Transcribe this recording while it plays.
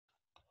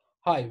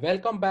Hi,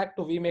 welcome back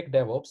to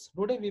WeMakeDevOps.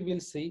 Today we will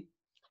see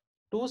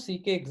two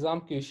CK exam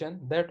questions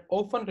that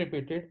often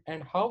repeated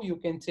and how you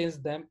can change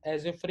them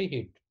as a free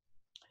hit.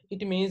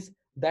 It means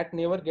that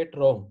never get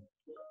wrong.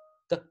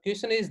 The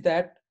question is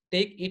that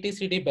take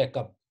ETCD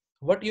backup.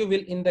 What you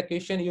will in the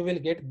question you will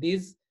get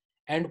these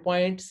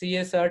endpoint,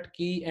 cacert,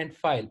 key and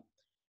file.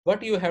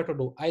 What you have to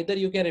do, either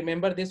you can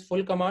remember this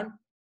full command.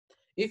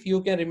 If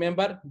you can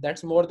remember,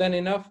 that's more than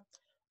enough.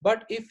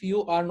 But if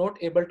you are not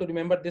able to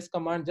remember this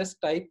command,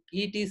 just type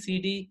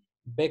etcd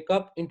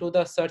backup into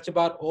the search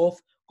bar of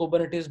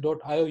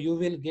kubernetes.io. You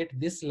will get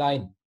this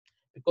line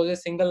because a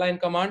single line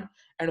command.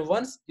 And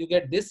once you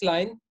get this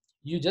line,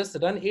 you just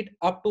run it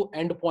up to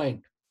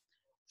endpoint.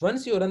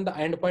 Once you run the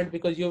endpoint,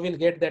 because you will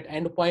get that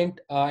endpoint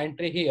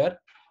entry here,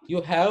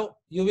 you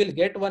will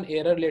get one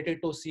error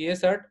related to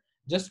cacert.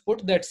 Just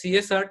put that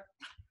cacert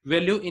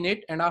value in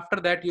it, and after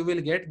that you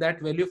will get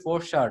that value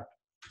for shard,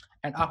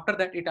 and after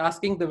that it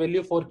asking the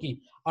value for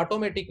key.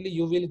 Automatically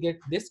you will get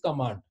this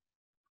command.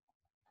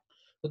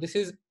 So this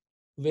is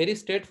very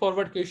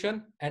straightforward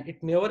question and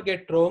it never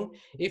get wrong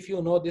if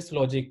you know this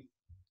logic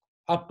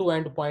up to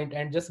endpoint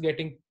and just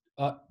getting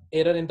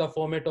error in the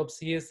format of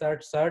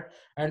cacert cert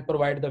and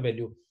provide the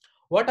value.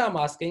 What I'm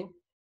asking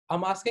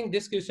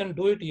this question,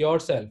 do it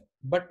yourself.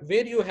 But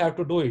where you have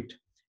to do it,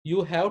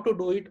 you have to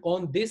do it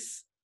on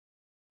this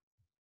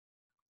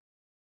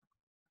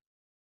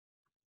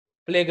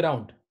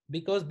playground,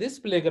 because this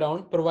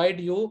playground provide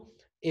you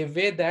a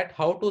way that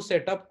how to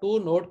set up two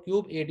node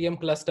Kubeadm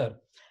cluster.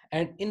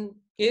 And in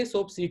case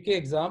of CK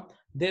exam,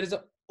 there is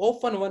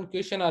often one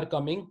question are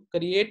coming,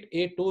 create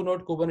a two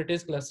node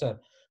Kubernetes cluster.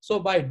 So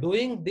by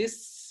doing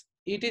this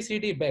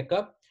etcd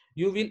backup,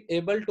 you will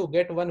able to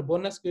get one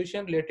bonus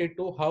question related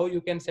to how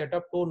you can set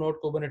up two node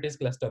Kubernetes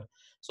cluster.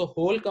 So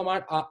whole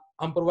command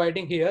I'm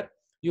providing here.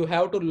 You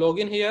have to log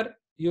in here.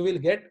 You will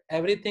get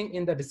everything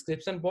in the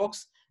description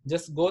box.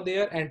 Just go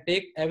there and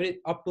take every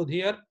up to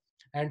here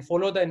and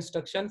follow the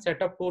instruction,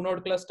 set up two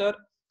node cluster,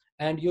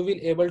 and you will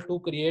able to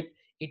create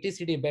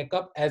etcd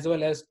backup as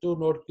well as two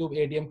node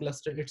Kubeadm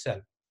cluster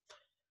itself.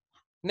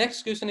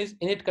 Next question is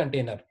init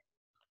container.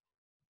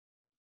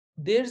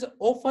 There's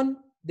often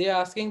they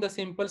are asking the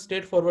simple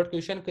straightforward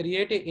question,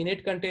 create a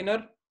init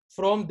container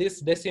from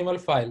this decimal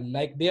file.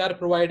 Like they are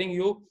providing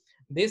you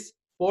this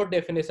port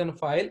definition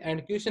file,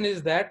 and question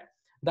is that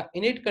the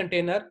init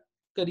container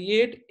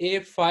create a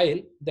file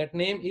that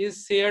name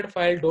is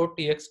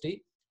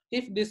sharedfile.txt.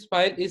 If this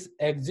file is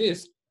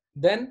exist,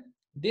 then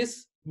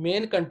this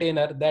main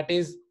container, that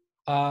is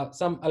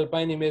some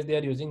alpine image they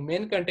are using,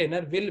 main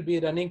container will be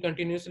running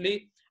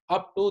continuously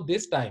up to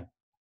this time.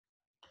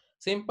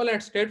 Simple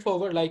and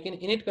straightforward. Like in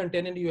init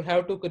container, you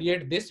have to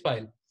create this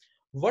file.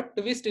 What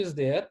twist is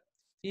there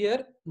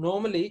here?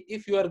 Normally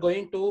if you are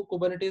going to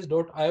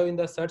kubernetes.io, in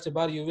the search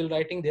bar you will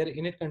writing there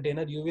init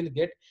container, you will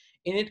get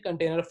init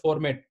container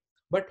format.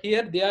 But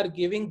here they are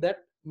giving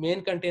that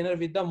main container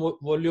with the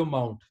volume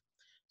mount.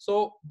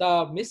 So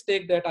the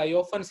mistake that I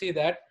often see,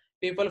 that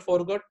people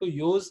forgot to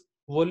use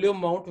volume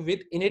mount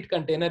with init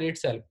container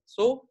itself.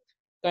 So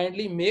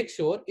kindly make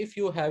sure if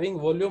you having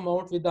volume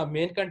mount with the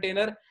main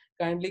container,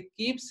 kindly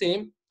keep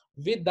same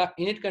with the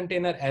init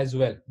container as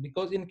well,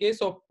 because in case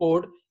of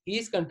pod,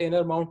 each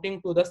container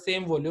mounting to the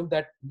same volume,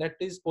 that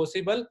is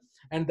possible.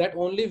 And that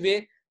only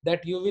way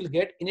that you will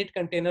get init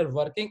container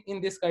working in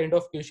this kind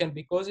of question,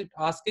 because it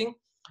asking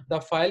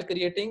the file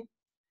creating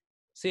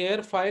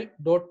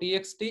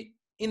sharedfile.txt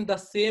in the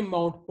same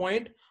mount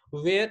point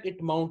where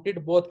it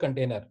mounted both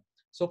container.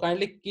 So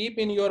kindly keep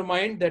in your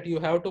mind that you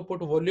have to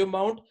put volume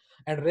mount,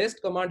 and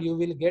rest command you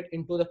will get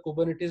into the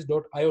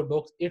kubernetes.io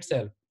docs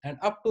itself. And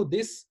up to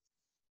this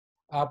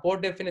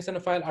port definition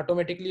file,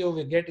 automatically you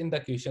will get in the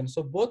question.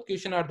 So both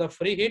question are the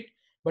free hit,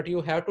 but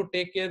you have to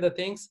take care the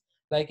things.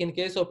 Like in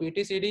case of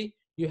etcd,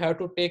 you have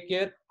to take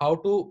care how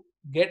to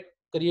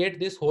create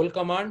this whole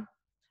command,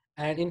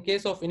 and in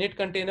case of init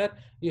container,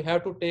 you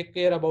have to take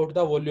care about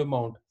the volume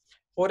mount.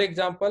 For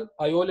example,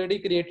 I already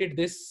created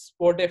this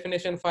port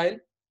definition file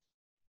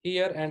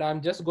here, and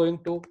I'm just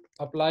going to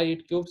apply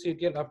it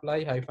kubectl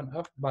apply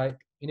 -f by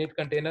init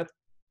container.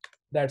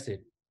 That's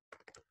it.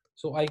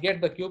 So I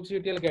get the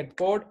kubectl get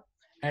port,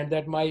 and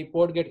that my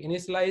port get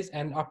initialized,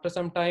 and after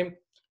some time,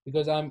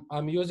 because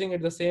I'm using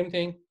it the same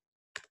thing,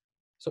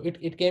 so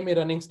it came a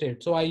running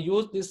state. So I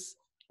use this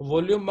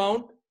volume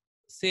mount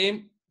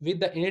same with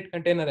the init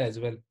container as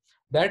well.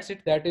 That's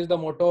it. That is the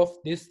motto of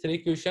this 3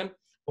 question.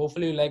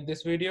 Hopefully you like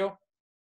this video.